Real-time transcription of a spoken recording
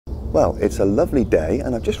Well, it's a lovely day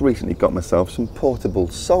and I've just recently got myself some portable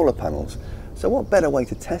solar panels. So what better way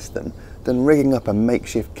to test them than rigging up a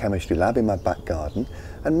makeshift chemistry lab in my back garden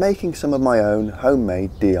and making some of my own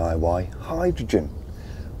homemade DIY hydrogen.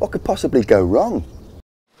 What could possibly go wrong?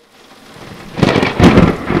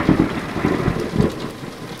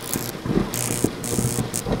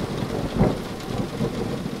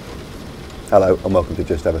 Hello and welcome to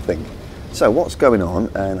Just Have a Think. So what's going on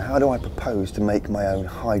and how do I propose to make my own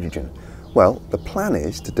hydrogen? Well, the plan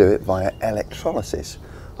is to do it via electrolysis.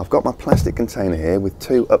 I've got my plastic container here with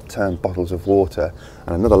 2 upturned bottles of water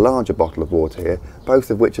and another larger bottle of water here, both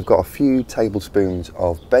of which have got a few tablespoons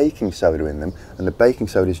of baking soda in them, and the baking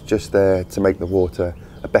soda is just there to make the water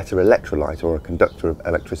a better electrolyte or a conductor of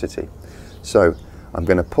electricity. So I'm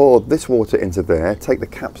going to pour this water into there, take the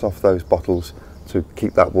caps off those bottles to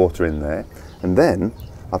keep that water in there, and then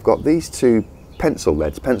I've got these 2 pencil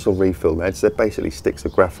refill leads. They're basically sticks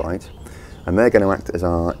of graphite, and they're going to act as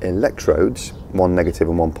our electrodes, one negative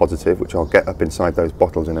and one positive, which I'll get up inside those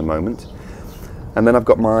bottles in a moment. And then I've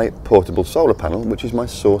got my portable solar panel, which is my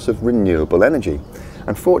source of renewable energy.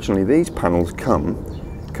 Unfortunately, these panels come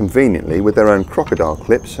conveniently with their own crocodile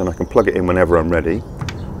clips, and I can plug it in whenever I'm ready.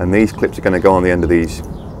 And these clips are going to go on the end of these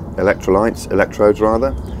electrodes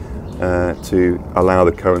to allow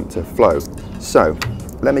the current to flow. So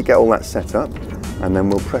let me get all that set up and then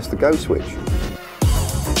we'll press the go switch.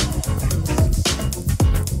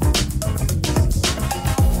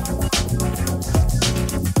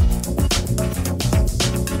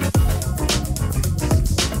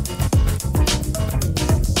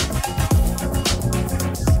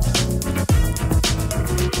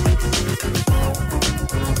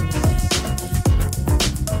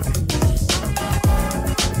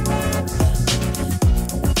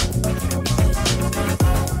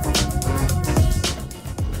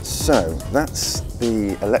 So that's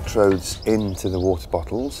the electrodes into the water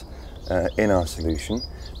bottles in our solution.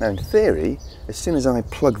 Now in theory, as soon as I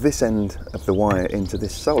plug this end of the wire into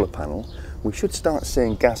this solar panel, we should start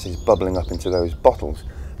seeing gases bubbling up into those bottles.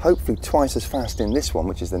 Hopefully twice as fast in this one,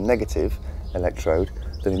 which is the negative electrode,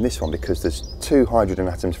 than in this one, because there's 2 hydrogen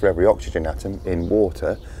atoms for every oxygen atom in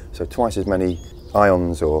water, so twice as many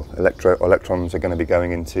ions or electrons are going to be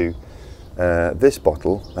going into this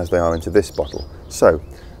bottle as they are into this bottle. So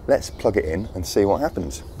let's plug it in and see what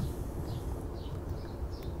happens.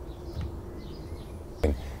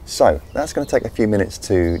 So that's going to take a few minutes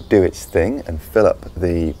to do its thing and fill up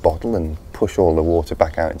the bottle and push all the water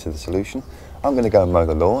back out into the solution. I'm going to go and mow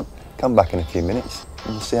the lawn, come back in a few minutes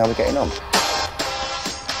and we'll see how we're getting on.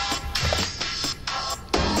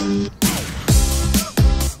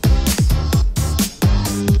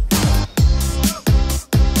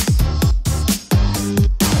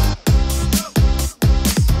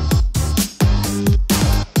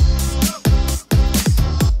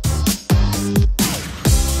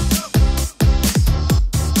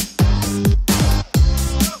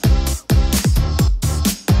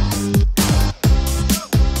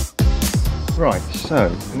 Right,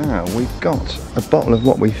 so now we've got a bottle of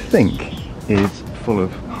what we think is full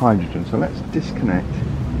of hydrogen. So let's disconnect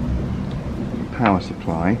the power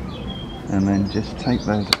supply and then just take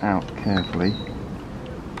those out carefully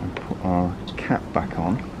and put our cap back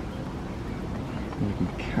on. We can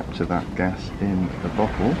capture that gas in the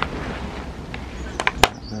bottle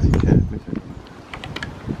very carefully.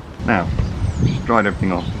 Now, just dried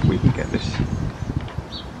everything off. If we can get this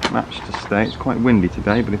match to stay. It's quite windy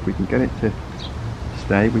today, but if we can get it to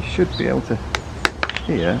stay, we should be able to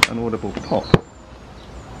hear an audible pop.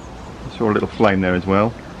 I saw a little flame there as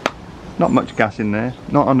well. Not much gas in there,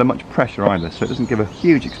 not under much pressure either, so it doesn't give a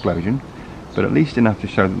huge explosion, but at least enough to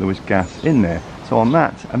show that there was gas in there. So on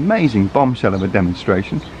that amazing bombshell of a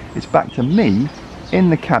demonstration, it's back to me in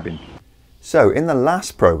the cabin. So in the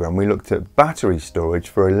last program we looked at battery storage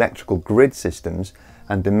for electrical grid systems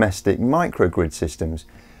and domestic microgrid systems.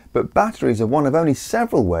 But batteries are one of only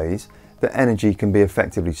several ways that energy can be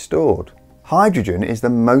effectively stored. Hydrogen is the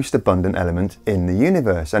most abundant element in the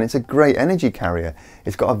universe, and it's a great energy carrier.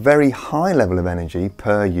 It's got a very high level of energy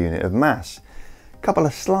per unit of mass. A couple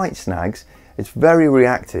of slight snags: it's very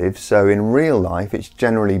reactive, so in real life it's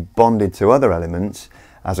generally bonded to other elements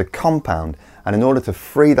as a compound, and in order to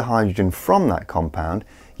free the hydrogen from that compound,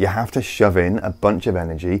 you have to shove in a bunch of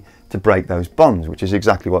energy to break those bonds, which is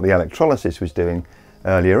exactly what the electrolysis was doing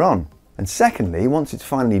earlier on. And secondly, once it's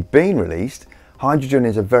finally been released, hydrogen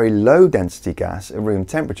is a very low density gas at room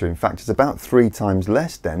temperature. In fact, it's about 3 times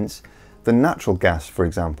less dense than natural gas, for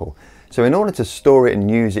example. So in order to store it and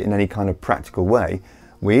use it in any kind of practical way,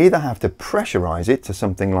 we either have to pressurize it to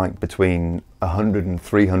something like between 100 and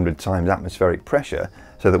 300 times atmospheric pressure,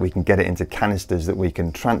 so that we can get it into canisters that we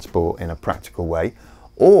can transport in a practical way,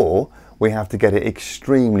 or we have to get it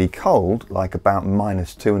extremely cold, like about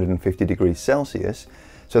minus 250 degrees Celsius,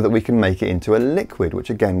 so that we can make it into a liquid, which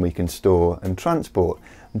again we can store and transport.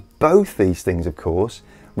 Both these things, of course,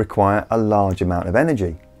 require a large amount of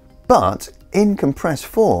energy. But in compressed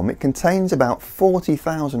form, it contains about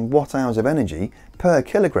 40,000 watt-hours of energy per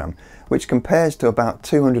kilogram, which compares to about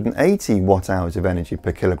 280 watt-hours of energy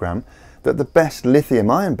per kilogram that the best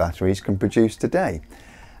lithium-ion batteries can produce today.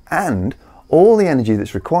 And all the energy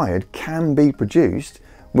that's required can be produced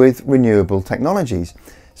with renewable technologies.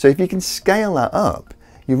 So if you can scale that up,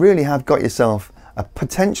 you really have got yourself a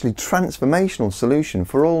potentially transformational solution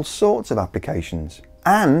for all sorts of applications.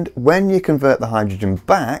 And when you convert the hydrogen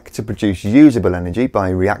back to produce usable energy by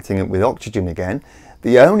reacting it with oxygen again,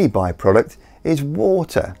 the only byproduct is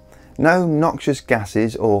water. No noxious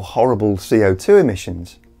gases or horrible CO2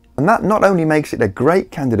 emissions. And that not only makes it a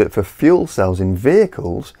great candidate for fuel cells in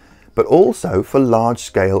vehicles, but also for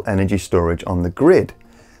large-scale energy storage on the grid.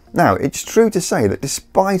 Now, it's true to say that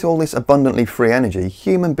despite all this abundantly free energy,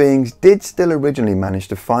 human beings did still originally manage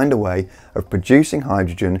to find a way of producing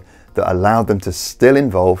hydrogen that allowed them to still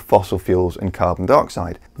involve fossil fuels and carbon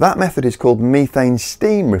dioxide. That method is called methane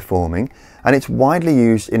steam reforming, and it's widely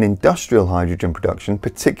used in industrial hydrogen production,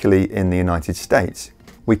 particularly in the United States.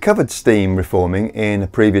 We covered steam reforming in a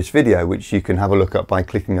previous video, which you can have a look at by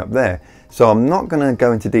clicking up there, so I'm not going to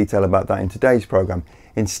go into detail about that in today's program.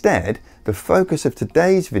 Instead, the focus of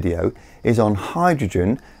today's video is on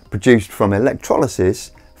hydrogen produced from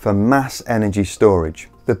electrolysis for mass energy storage.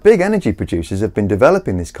 The big energy producers have been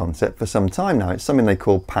developing this concept for some time now. It's something they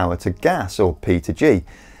call power to gas, or P to G.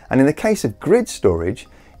 And in the case of grid storage,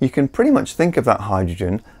 you can pretty much think of that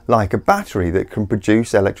hydrogen like a battery that can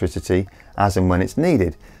produce electricity as and when it's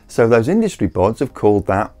needed. So those industry bods have called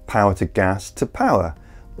that power to gas to power,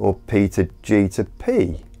 or P to G to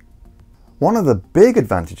P. One of the big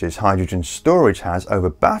advantages hydrogen storage has over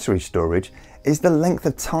battery storage is the length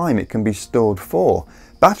of time it can be stored for.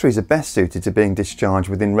 Batteries are best suited to being discharged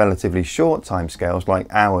within relatively short timescales,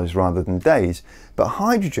 like hours rather than days, but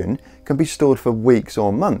hydrogen can be stored for weeks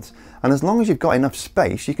or months, and as long as you've got enough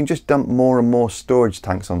space, you can just dump more and more storage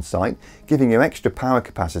tanks on site, giving you extra power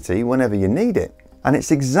capacity whenever you need it. And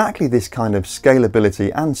it's exactly this kind of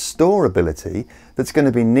scalability and storability that's going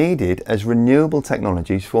to be needed as renewable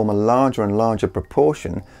technologies form a larger and larger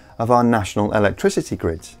proportion of our national electricity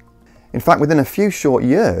grids. In fact, within a few short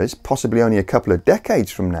years, possibly only a couple of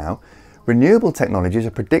decades from now, renewable technologies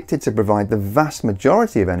are predicted to provide the vast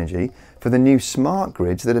majority of energy for the new smart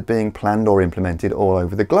grids that are being planned or implemented all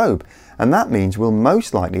over the globe. And that means we'll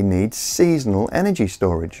most likely need seasonal energy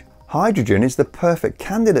storage. Hydrogen is the perfect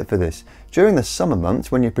candidate for this. During the summer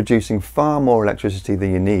months, when you're producing far more electricity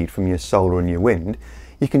than you need from your solar and your wind,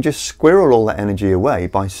 you can just squirrel all that energy away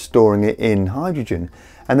by storing it in hydrogen.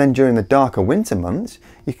 And then during the darker winter months,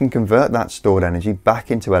 you can convert that stored energy back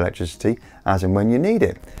into electricity as and when you need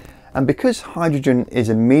it. And because hydrogen is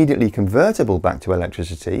immediately convertible back to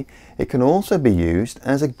electricity, it can also be used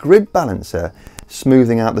as a grid balancer,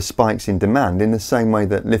 smoothing out the spikes in demand in the same way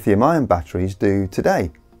that lithium-ion batteries do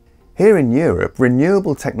today. Here in Europe,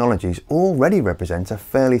 renewable technologies already represent a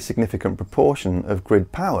fairly significant proportion of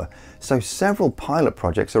grid power, so several pilot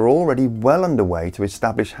projects are already well underway to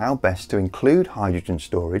establish how best to include hydrogen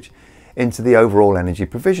storage into the overall energy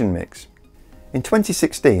provision mix. In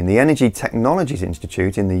 2016, the Energy Technologies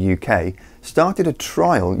Institute in the UK started a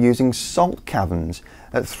trial using salt caverns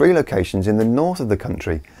at 3 locations in the north of the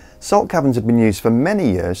country. Salt caverns have been used for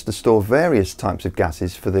many years to store various types of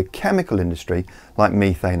gases for the chemical industry, like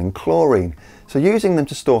methane and chlorine. So using them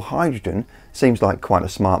to store hydrogen seems like quite a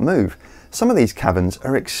smart move. Some of these caverns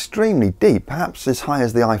are extremely deep, perhaps as high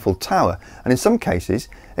as the Eiffel Tower, and in some cases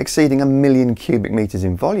exceeding 1 million cubic meters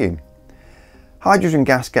in volume. Hydrogen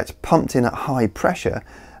gas gets pumped in at high pressure,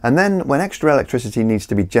 and then when extra electricity needs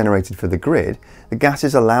to be generated for the grid, the gas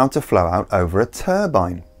is allowed to flow out over a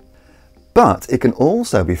turbine. But it can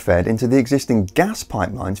also be fed into the existing gas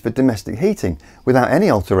pipelines for domestic heating without any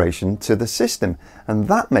alteration to the system, and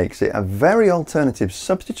that makes it a very alternative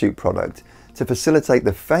substitute product to facilitate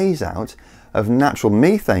the phase out of natural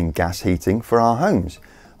methane gas heating for our homes.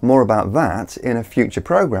 More about that in a future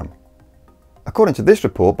programme. According to this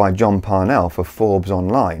report by John Parnell for Forbes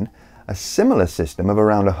Online, a similar system of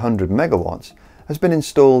around 100 megawatts has been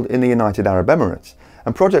installed in the United Arab Emirates,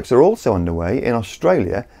 and projects are also underway in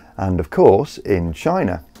Australia and of course in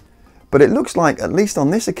China. But it looks like, at least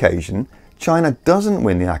on this occasion, China doesn't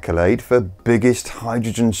win the accolade for biggest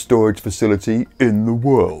hydrogen storage facility in the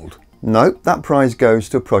world. Nope, that prize goes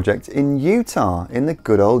to a project in Utah in the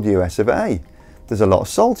good old US of A. There's a lot of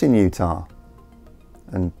salt in Utah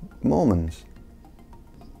and Mormons.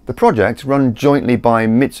 The project, run jointly by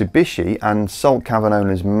Mitsubishi and salt cavern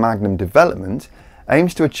owners Magnum Development,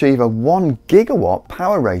 aims to achieve a 1 gigawatt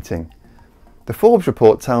power rating. The Forbes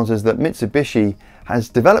report tells us that Mitsubishi has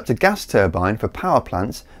developed a gas turbine for power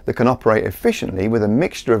plants that can operate efficiently with a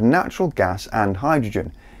mixture of natural gas and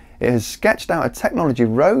hydrogen. It has sketched out a technology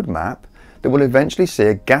roadmap that will eventually see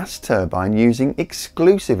a gas turbine using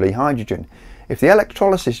exclusively hydrogen. If the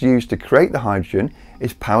electrolysis used to create the hydrogen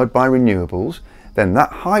is powered by renewables, then that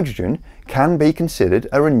hydrogen can be considered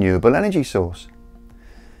a renewable energy source.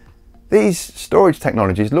 These storage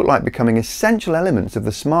technologies look like becoming essential elements of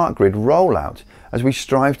the smart grid rollout as we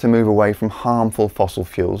strive to move away from harmful fossil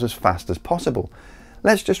fuels as fast as possible.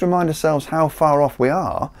 Let's just remind ourselves how far off we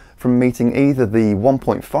are from meeting either the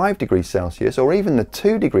 1.5 degrees Celsius or even the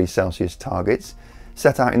 2 degrees Celsius targets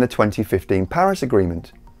set out in the 2015 Paris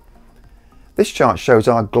Agreement. This chart shows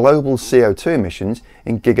our global CO2 emissions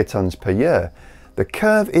in gigatons per year. The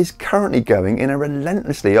curve is currently going in a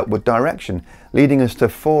relentlessly upward direction, leading us to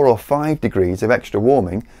 4 or 5 degrees of extra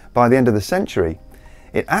warming by the end of the century.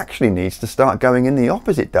 It actually needs to start going in the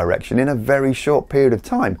opposite direction in a very short period of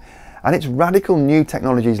time, and it's radical new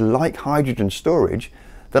technologies like hydrogen storage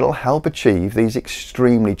that'll help achieve these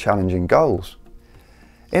extremely challenging goals.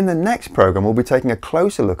 In the next programme, we'll be taking a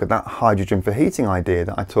closer look at that hydrogen for heating idea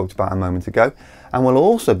that I talked about a moment ago, and we'll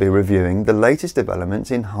also be reviewing the latest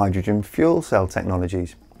developments in hydrogen fuel cell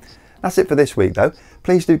technologies. That's it for this week though.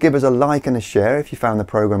 Please do give us a like and a share if you found the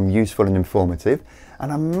programme useful and informative,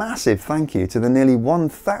 and a massive thank you to the nearly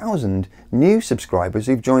 1,000 new subscribers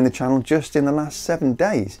who've joined the channel just in the last 7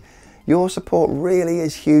 days. Your support really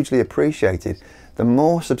is hugely appreciated. The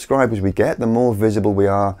more subscribers we get, the more visible we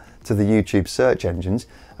are to the YouTube search engines,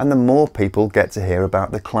 and the more people get to hear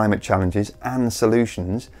about the climate challenges and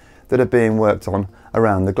solutions that are being worked on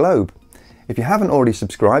around the globe. If you haven't already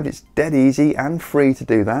subscribed, it's dead easy and free to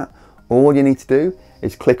do that. All you need to do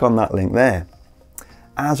is click on that link there.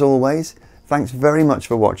 As always, thanks very much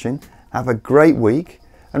for watching. Have a great week,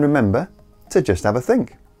 and remember to just have a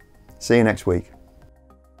think. See you next week.